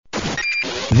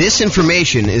This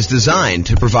information is designed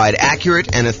to provide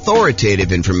accurate and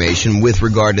authoritative information with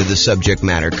regard to the subject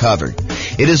matter covered.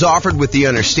 It is offered with the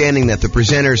understanding that the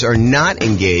presenters are not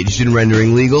engaged in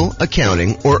rendering legal,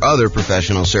 accounting, or other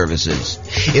professional services.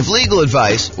 If legal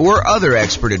advice or other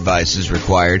expert advice is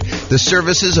required, the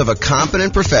services of a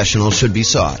competent professional should be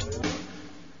sought.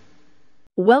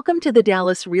 Welcome to the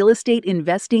Dallas Real Estate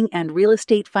Investing and Real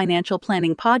Estate Financial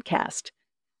Planning Podcast.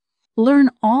 Learn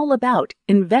all about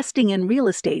investing in real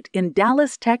estate in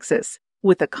Dallas, Texas,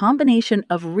 with a combination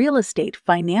of real estate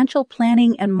financial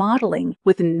planning and modeling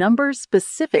with numbers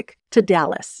specific to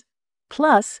Dallas,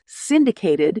 plus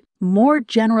syndicated, more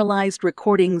generalized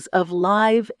recordings of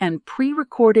live and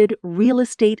pre-recorded real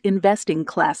estate investing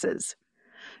classes.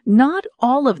 Not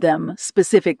all of them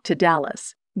specific to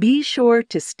Dallas. Be sure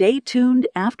to stay tuned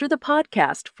after the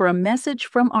podcast for a message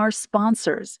from our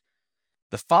sponsors.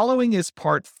 The following is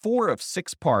part 4 of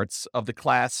 6 parts of the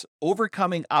class,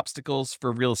 Overcoming Obstacles for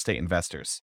Real Estate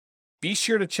Investors. Be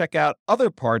sure to check out other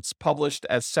parts published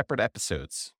as separate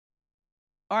episodes.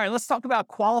 All right, let's talk about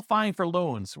qualifying for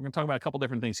loans. We're going to talk about a couple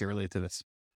different things here related to this.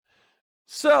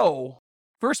 So,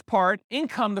 first part,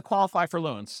 income to qualify for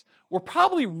loans. We're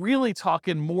probably really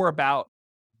talking more about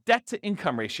debt to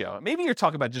income ratio. Maybe you're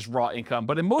talking about just raw income,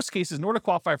 but in most cases, in order to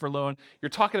qualify for a loan, you're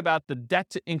talking about the debt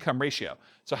to income ratio.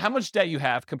 So how much debt you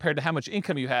have compared to how much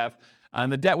income you have,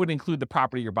 and the debt would include the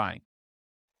property you're buying.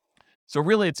 So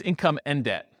really it's income and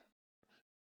debt.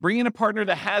 Bring in a partner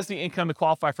that has the income to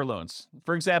qualify for loans.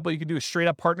 For example, you could do a straight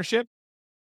up partnership,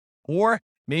 or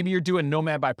maybe you're doing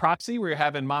nomad by proxy where you're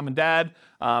having mom and dad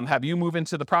have you move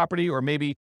into the property, or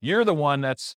maybe you're the one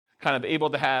that's kind of able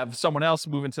to have someone else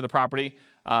move into the property.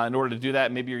 In order to do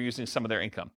that, maybe you're using some of their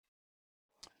income.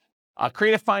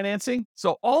 Creative financing.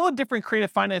 So all the different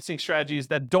creative financing strategies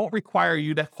that don't require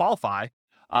you to qualify,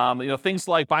 things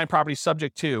like buying properties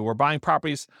subject to, or buying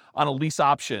properties on a lease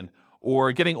option,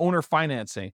 or getting owner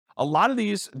financing. A lot of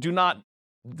these do not,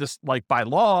 just like by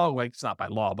law, like it's not by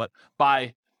law, but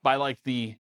by like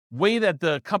the way that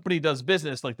the company does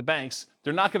business, like the banks,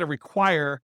 they're not going to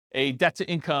require a debt to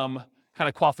income kind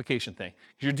of qualification thing.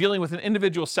 You're dealing with an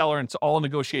individual seller and it's all a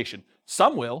negotiation.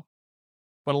 Some will,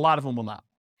 but a lot of them will not.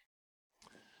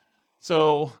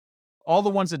 So all the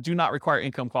ones that do not require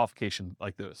income qualification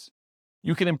like those.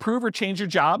 You can improve or change your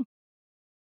job.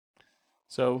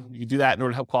 So you can do that in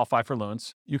order to help qualify for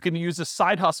loans. You can use a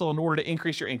side hustle in order to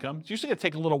increase your income. It's usually going to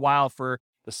take a little while for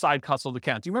the side hustle to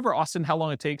count. Do you remember, Austin, how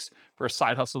long it takes for a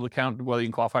side hustle to count whether you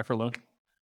can qualify for a loan?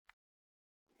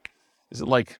 Is it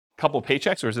like couple of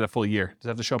paychecks, or is it a full year? Does it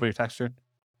have to show up on your tax return?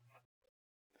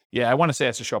 Yeah, I want to say it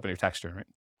has to show up on your tax return, right?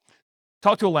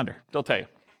 Talk to a lender. They'll tell you.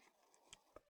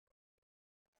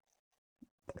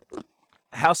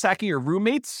 House hacking your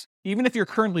roommates, even if you're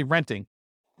currently renting.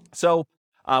 So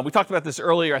we talked about this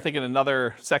earlier, I think in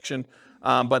another section,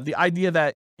 but the idea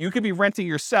that you could be renting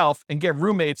yourself and get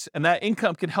roommates, and that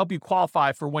income can help you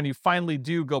qualify for when you finally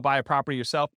do go buy a property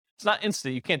yourself. It's not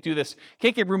instant. You can't do this. You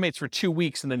can't get roommates for 2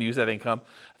 weeks and then use that income.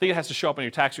 I think it has to show up on your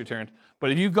tax return.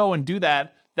 But if you go and do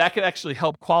that, that could actually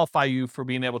help qualify you for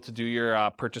being able to do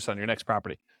your purchase on your next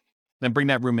property. Then bring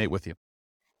that roommate with you.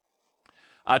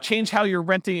 Change how you're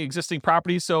renting existing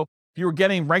properties. So if you were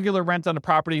getting regular rent on a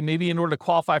property, maybe in order to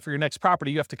qualify for your next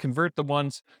property, you have to convert the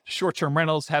ones to short-term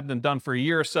rentals, have them done for a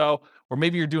year or so. Or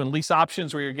maybe you're doing lease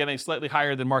options where you're getting slightly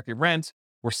higher than market rent,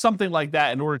 or something like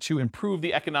that in order to improve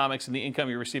the economics and the income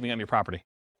you're receiving on your property.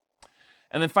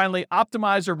 And then finally,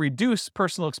 optimize or reduce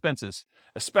personal expenses,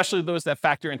 especially those that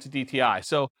factor into DTI.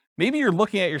 So maybe you're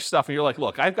looking at your stuff and you're like,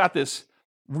 look, I've got this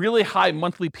really high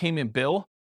monthly payment bill,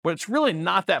 but it's really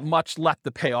not that much left to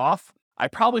pay off. I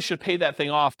probably should pay that thing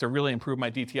off to really improve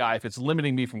my DTI if it's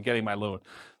limiting me from getting my loan.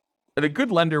 And a good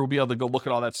lender will be able to go look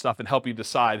at all that stuff and help you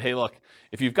decide, hey, look,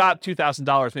 if you've got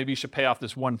 $2,000, maybe you should pay off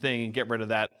this one thing and get rid of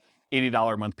that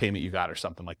 $80 a month payment you got or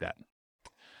something like that.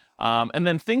 And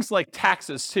then things like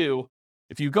taxes too.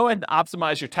 If you go ahead and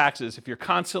optimize your taxes, if you're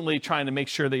constantly trying to make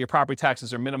sure that your property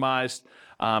taxes are minimized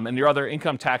and your other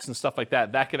income tax and stuff like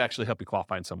that, that could actually help you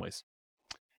qualify in some ways.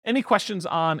 Any questions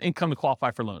on income to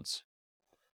qualify for loans?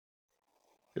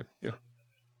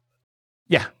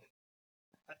 Yeah.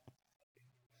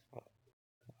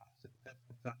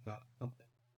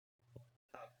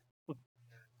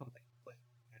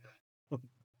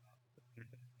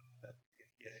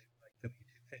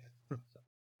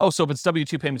 Oh, so if it's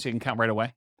W-2 payments, you can count right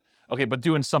away? Okay, but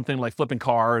doing something like flipping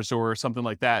cars or something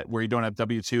like that where you don't have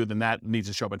W-2, then that needs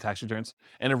to show up on tax returns.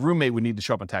 And a roommate would need to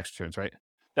show up on tax returns, right?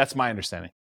 That's my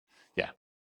understanding. Yeah.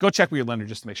 Go check with your lender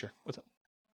just to make sure. What's up?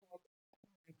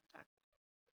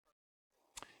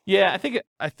 Yeah,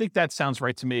 I think that sounds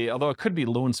right to me, although it could be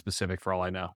loan specific for all I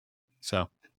know. So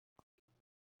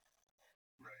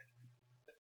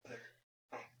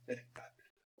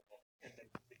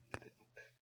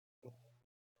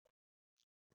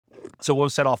what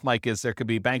was set off, Mike, is there could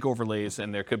be bank overlays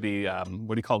and there could be,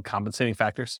 what do you call compensating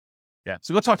factors? Yeah.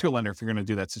 So go talk to a lender if you're going to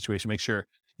do that situation. Make sure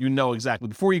you know exactly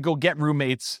before you go get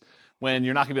roommates when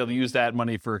you're not going to be able to use that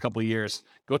money for a couple of years.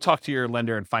 Go talk to your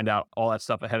lender and find out all that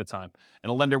stuff ahead of time. And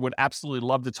a lender would absolutely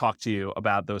love to talk to you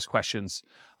about those questions,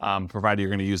 provided you're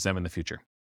going to use them in the future,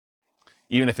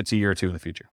 even if it's a year or two in the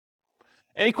future.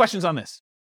 Any questions on this?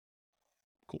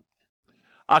 Cool.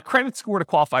 Credit score to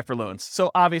qualify for loans.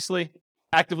 So obviously,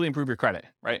 actively improve your credit,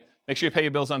 right? Make sure you pay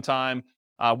your bills on time,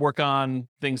 work on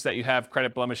things that you have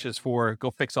credit blemishes for, go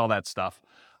fix all that stuff.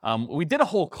 We did a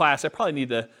whole class. I probably need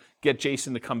to get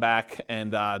Jason to come back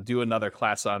and do another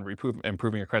class on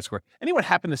improving your credit score. Anyone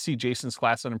happen to see Jason's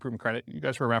class on improving credit? You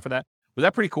guys were around for that? Was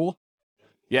that pretty cool?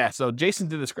 Yeah, so Jason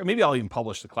did this. Maybe I'll even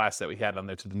publish the class that we had on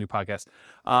there to the new podcast.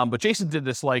 But Jason did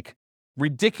this like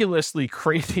ridiculously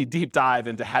crazy deep dive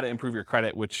into how to improve your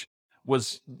credit, which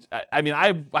was, I mean,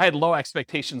 I had low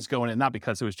expectations going in, not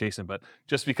because it was Jason, but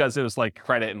just because it was like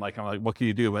credit and like, I'm like, what can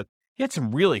you do? But he had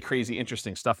some really crazy,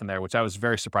 interesting stuff in there, which I was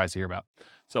very surprised to hear about.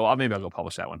 So maybe I'll go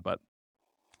publish that one. But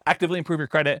actively improve your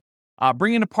credit.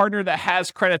 Bring in a partner that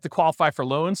has credit to qualify for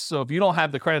loans. So if you don't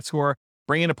have the credit score,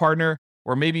 bring in a partner,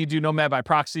 or maybe you do Nomad by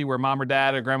proxy where mom or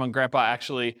dad or grandma and grandpa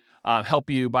actually help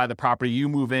you buy the property. You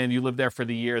move in, you live there for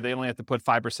the year. They only have to put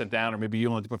 5% down, or maybe you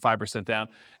only have to put 5% down,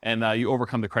 and you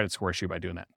overcome the credit score issue by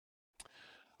doing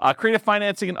that. Creative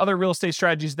financing and other real estate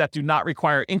strategies that do not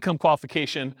require income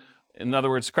qualification. In other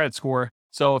words, credit score.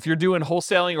 So if you're doing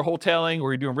wholesaling or wholetailing,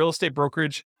 or you're doing real estate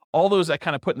brokerage, all those I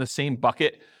kind of put in the same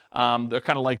bucket. They're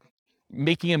kind of like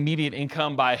making immediate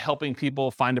income by helping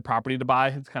people find a property to buy.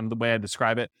 It's kind of the way I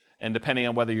describe it. And depending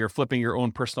on whether you're flipping your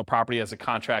own personal property as a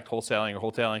contract, wholesaling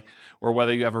or wholetailing, or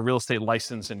whether you have a real estate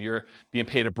license and you're being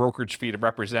paid a brokerage fee to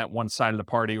represent one side of the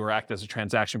party or act as a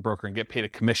transaction broker and get paid a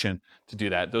commission to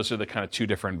do that. Those are the kind of two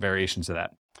different variations of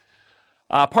that.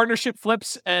 Partnership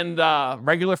flips and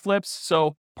regular flips.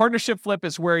 So partnership flip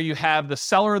is where you have the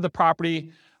seller of the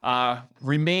property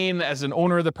remain as an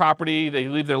owner of the property. They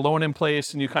leave their loan in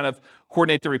place and you kind of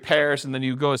coordinate the repairs, and then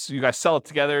you guys sell it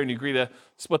together and you agree to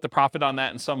split the profit on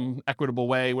that in some equitable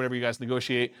way, whatever you guys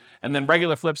negotiate. And then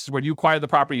regular flips is where you acquire the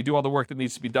property, you do all the work that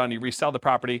needs to be done, you resell the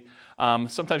property.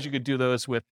 Sometimes you could do those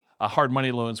with hard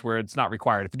money loans where it's not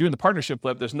required. If you're doing the partnership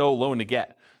flip, there's no loan to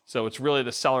get. So it's really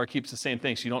the seller keeps the same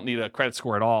thing. So you don't need a credit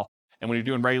score at all. And when you're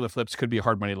doing regular flips, it could be a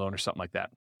hard money loan or something like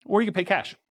that. Or you can pay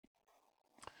cash.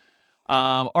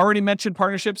 Already mentioned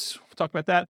partnerships. We'll talk about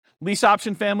that. Lease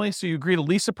option family. So you agree to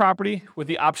lease a property with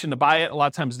the option to buy it. A lot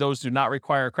of times those do not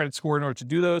require a credit score in order to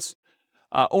do those.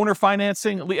 Owner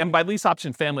financing. And by lease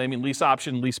option family, I mean lease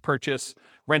option, lease purchase,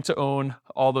 rent to own,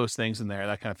 all those things in there,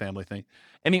 that kind of family thing.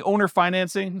 Any owner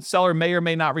financing, seller may or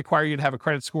may not require you to have a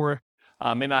credit score,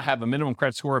 may not have a minimum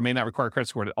credit score, or may not require a credit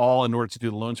score at all in order to do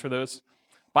the loans for those.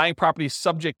 Buying properties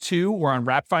subject to or on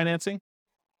wrap financing.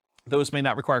 Those may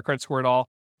not require a credit score at all.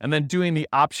 And then doing the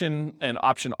option and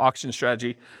option auction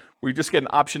strategy, where you just get an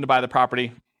option to buy the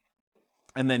property,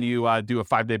 and then you do a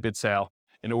 5-day bid sale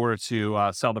in order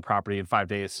to sell the property in 5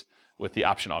 days with the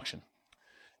option auction.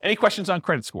 Any questions on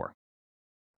credit score?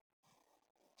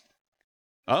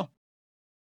 Oh.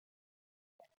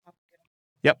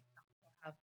 Yep.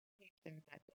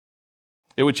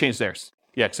 It would change theirs.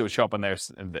 Yeah, because it would show up on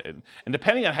theirs. And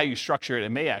depending on how you structure it, it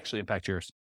may actually impact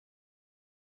yours.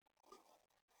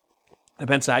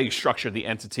 Depends on how you structure the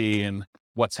entity and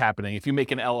what's happening. If you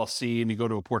make an LLC and you go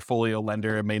to a portfolio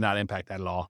lender, it may not impact that at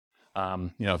all.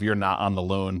 If you're not on the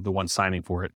loan, the one signing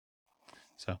for it.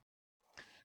 So, all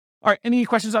right, any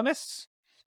questions on this?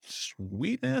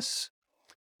 Sweetness.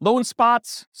 Loan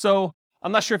spots. So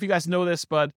I'm not sure if you guys know this,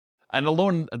 but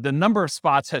the number of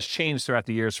spots has changed throughout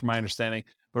the years from my understanding.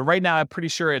 But right now, I'm pretty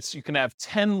sure you can have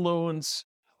 10 loans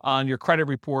on your credit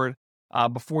report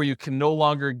before you can no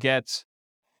longer get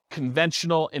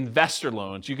conventional investor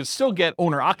loans. You can still get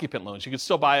owner-occupant loans. You can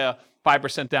still buy a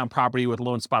 5% down property with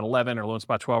loan spot 11 or loan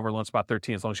spot 12 or loan spot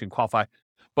 13 as long as you can qualify.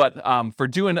 But for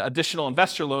doing additional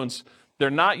investor loans, they're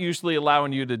not usually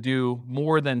allowing you to do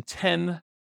more than 10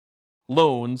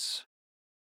 loans.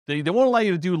 They won't allow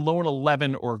you to do loan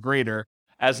 11 or greater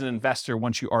as an investor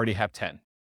once you already have 10.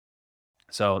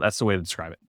 So that's the way to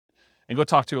describe it. And go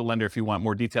talk to a lender if you want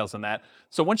more details on that.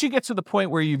 So once you get to the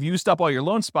point where you've used up all your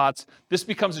loan spots, this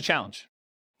becomes a challenge.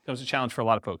 It becomes a challenge for a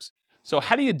lot of folks. So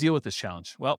how do you deal with this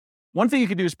challenge? Well, one thing you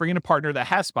can do is bring in a partner that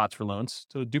has spots for loans.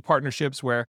 So do partnerships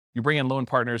where you bring in loan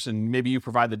partners and maybe you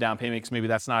provide the down payment because maybe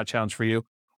that's not a challenge for you.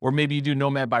 Or maybe you do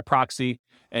Nomad by proxy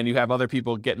and you have other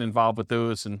people getting involved with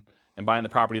those and buying the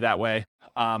property that way.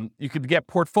 You could get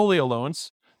portfolio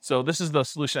loans. So this is the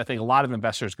solution I think a lot of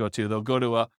investors go to. They'll go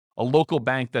to a local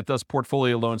bank that does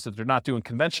portfolio loans, that they're not doing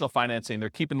conventional financing. They're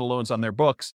keeping the loans on their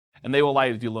books and they will allow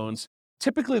you to do loans.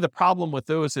 Typically, the problem with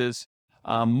those is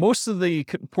most of the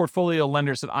portfolio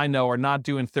lenders that I know are not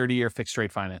doing 30-year fixed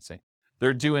rate financing.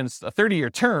 They're doing a 30-year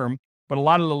term, but a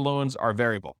lot of the loans are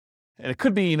variable. And it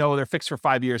could be, they're fixed for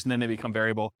 5 years and then they become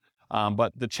variable.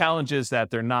 But the challenge is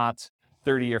that they're not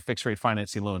 30-year fixed rate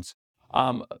financing loans.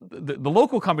 The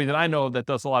local company that I know that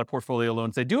does a lot of portfolio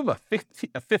loans, they do have a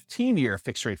 15-year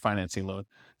fixed rate financing loan.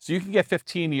 So you can get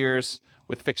 15 years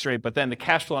with fixed rate, but then the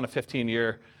cash flow on a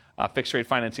 15-year fixed rate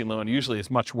financing loan usually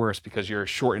is much worse because your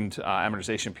shortened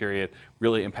amortization period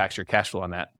really impacts your cash flow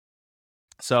on that.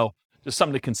 So just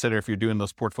something to consider if you're doing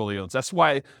those portfolio loans. That's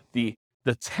why the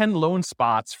 10 loan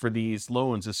spots for these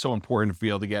loans is so important to be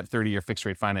able to get 30-year fixed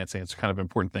rate financing. It's kind of an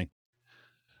important thing.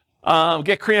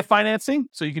 Get creative financing.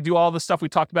 So you can do all the stuff we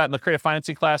talked about in the creative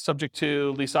financing class, subject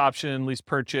to lease option, lease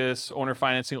purchase, owner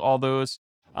financing, all those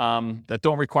that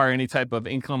don't require any type of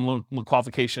income loan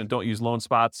qualification and don't use loan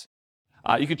spots.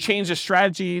 You could change the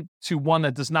strategy to one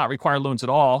that does not require loans at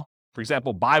all. For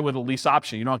example, buy with a lease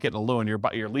option. You're not getting a loan.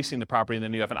 You're leasing the property and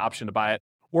then you have an option to buy it.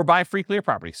 Or buy free clear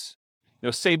properties.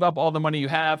 Save up all the money you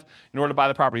have in order to buy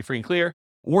the property free and clear.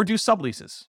 Or do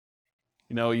subleases.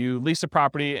 You lease a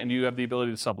property and you have the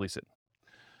ability to sublease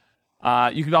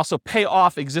it. You could also pay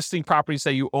off existing properties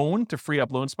that you own to free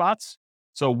up loan spots.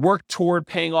 So work toward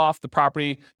paying off the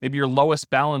property, maybe your lowest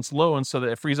balance loan, so that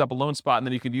it frees up a loan spot, and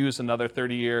then you could use another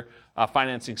 30-year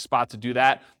financing spot to do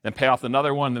that, then pay off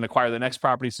another one, then acquire the next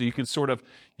property. So you can sort of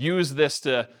use this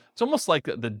it's almost like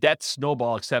the debt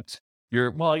snowball, except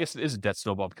I guess it is a debt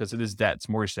snowball because it is debt, it's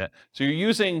mortgage debt. So you're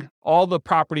using all the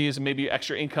properties and maybe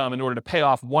extra income in order to pay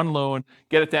off one loan,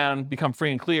 get it down, become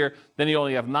free and clear. Then you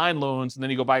only have 9 loans, and then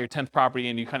you go buy your 10th property,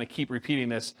 and you kind of keep repeating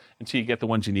this until you get the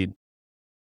ones you need.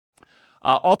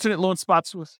 Alternate loan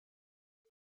spots with...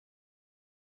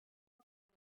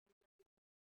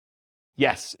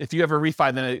 Yes, if you have a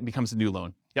refi, then it becomes a new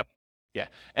loan. Yep, yeah.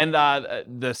 And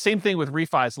the same thing with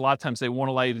refis. A lot of times they won't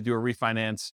allow you to do a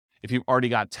refinance if you've already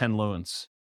got 10 loans.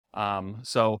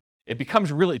 So it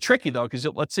becomes really tricky though, because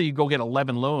let's say you go get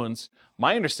 11 loans.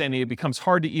 My understanding, it becomes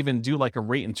hard to even do like a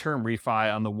rate and term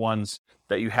refi on the ones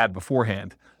that you had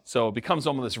beforehand. So it becomes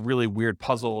almost this really weird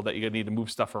puzzle that you need to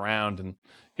move stuff around, and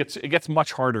it gets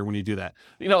much harder when you do that.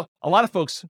 A lot of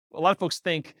folks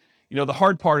think, the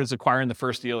hard part is acquiring the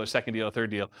first deal or second deal or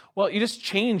third deal. Well, you just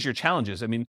change your challenges. I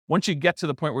mean, once you get to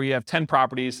the point where you have 10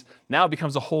 properties, now it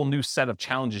becomes a whole new set of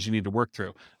challenges you need to work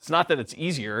through. It's not that it's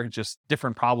easier, just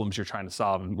different problems you're trying to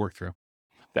solve and work through.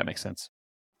 If that makes sense.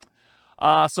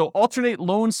 So alternate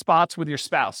loan spots with your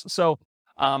spouse. So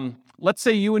let's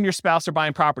say you and your spouse are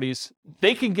buying properties.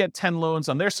 They can get 10 loans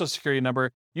on their Social Security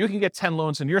number. You can get 10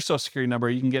 loans on your Social Security number.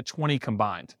 You can get 20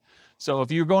 combined. So if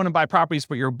you're going to buy properties,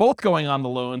 but you're both going on the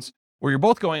loans, or you're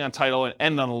both going on title and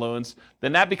end on the loans,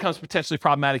 then that becomes potentially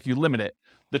problematic. You limit it.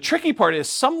 The tricky part is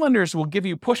some lenders will give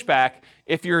you pushback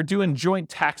if you're doing joint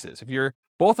taxes. If you're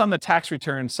both on the tax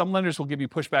return, some lenders will give you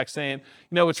pushback saying,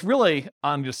 it's really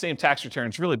on the same tax return.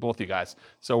 It's really both you guys.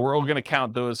 So we're all going to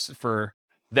count those for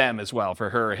them as well,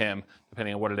 for her or him,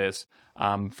 depending on what it is,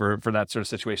 for that sort of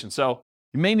situation. So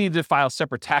you may need to file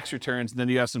separate tax returns, and then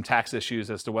you have some tax issues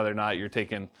as to whether or not you're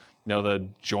taking, the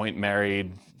joint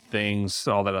married things,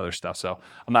 all that other stuff. So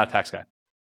I'm not a tax guy.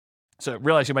 So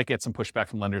realize you might get some pushback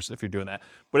from lenders if you're doing that.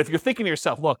 But if you're thinking to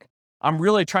yourself, look, I'm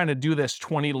really trying to do this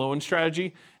 20 loan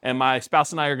strategy, and my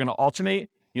spouse and I are going to alternate,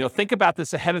 think about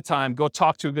this ahead of time. Go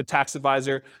talk to a good tax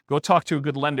advisor, go talk to a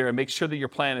good lender, and make sure that your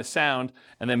plan is sound.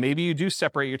 And then maybe you do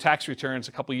separate your tax returns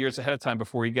a couple of years ahead of time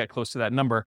before you get close to that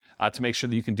number to make sure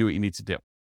that you can do what you need to do.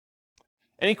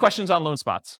 Any questions on loan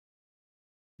spots?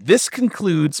 This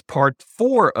concludes part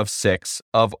 4 of 6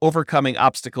 of Overcoming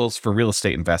Obstacles for Real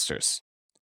Estate Investors.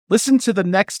 Listen to the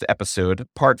next episode,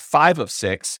 part 5 of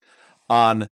 6,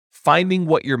 on finding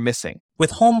what you're missing.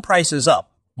 With home prices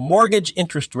up, mortgage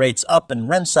interest rates up, and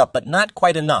rents up, but not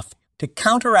quite enough to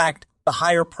counteract the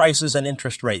higher prices and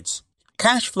interest rates,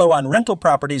 cash flow on rental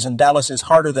properties in Dallas is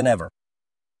harder than ever.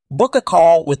 Book a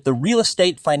call with the Real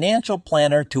Estate Financial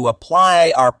Planner to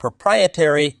apply our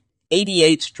proprietary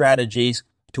 88 strategies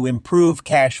to improve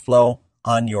cash flow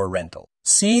on your rental.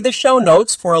 See the show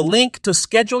notes for a link to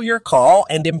schedule your call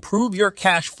and improve your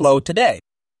cash flow today.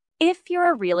 If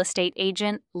you're a real estate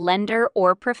agent, lender,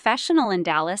 or professional in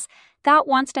Dallas that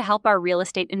wants to help our real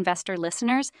estate investor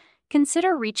listeners,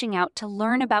 consider reaching out to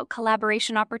learn about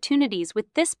collaboration opportunities with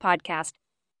this podcast.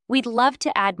 We'd love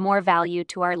to add more value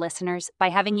to our listeners by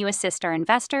having you assist our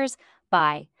investors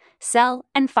buy, sell,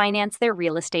 and finance their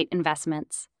real estate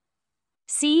investments.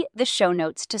 See the show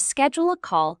notes to schedule a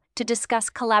call to discuss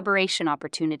collaboration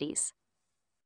opportunities.